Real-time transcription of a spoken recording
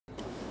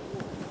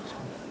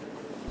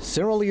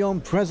Sierra Leone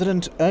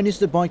President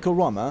Ernest Bai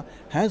Koroma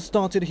has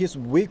started his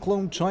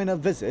week-long China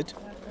visit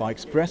by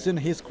expressing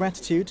his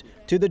gratitude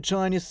to the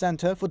Chinese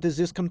Center for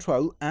Disease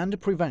Control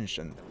and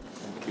Prevention.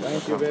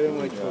 Thank you very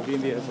much for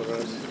being here for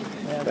us.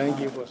 Thank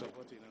you for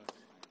supporting us.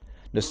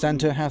 The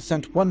center has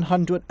sent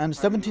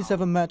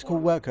 177 medical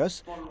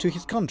workers to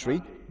his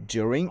country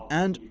during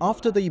and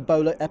after the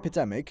Ebola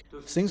epidemic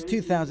since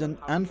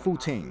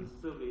 2014.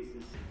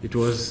 It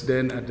was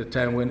then at the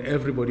time when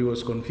everybody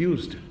was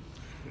confused.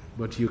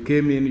 But you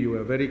came in, you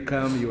were very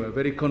calm, you were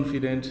very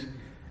confident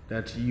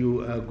that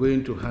you are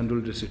going to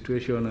handle the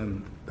situation,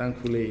 and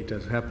thankfully it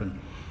has happened.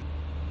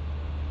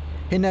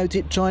 He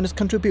noted China's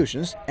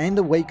contributions in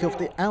the wake of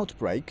the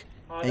outbreak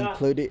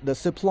included the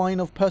supplying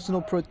of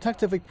personal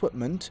protective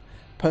equipment,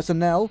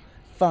 personnel,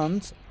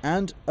 funds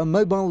and a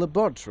mobile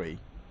laboratory.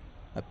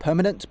 A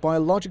permanent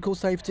biological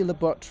safety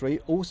laboratory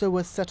also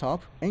was set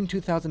up in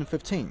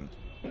 2015.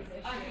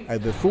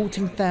 Over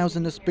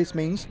 14,000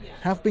 specimens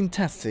have been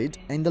tested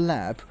in the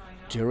lab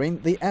during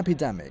the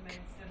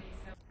epidemic.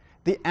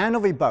 The end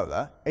of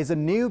Ebola is a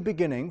new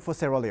beginning for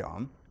Sierra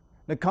Leone.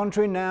 The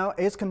country now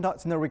is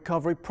conducting a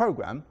recovery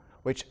program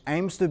which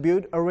aims to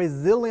build a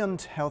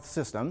resilient health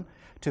system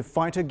to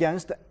fight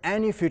against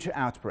any future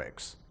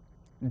outbreaks.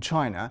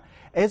 China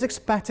is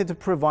expected to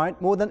provide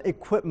more than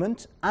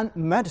equipment and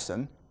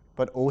medicine,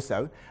 but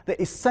also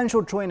the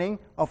essential training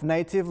of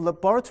native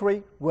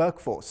laboratory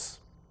workforce.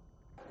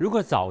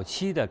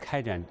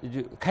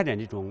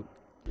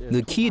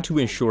 The key to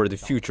ensure the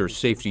future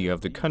safety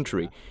of the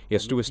country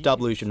is to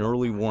establish an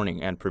early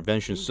warning and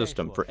prevention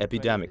system for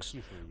epidemics,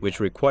 which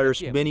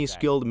requires many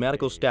skilled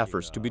medical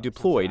staffers to be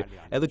deployed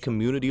at the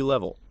community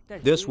level.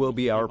 This will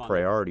be our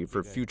priority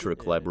for future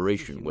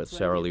collaboration with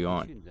Sierra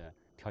Leone.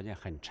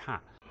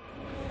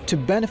 To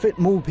benefit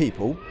more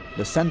people,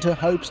 the center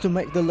hopes to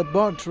make the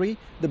laboratory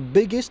the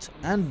biggest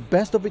and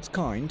best of its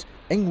kind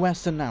in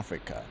Western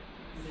Africa.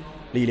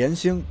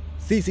 Lianxing,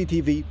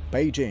 CCTV,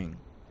 Beijing.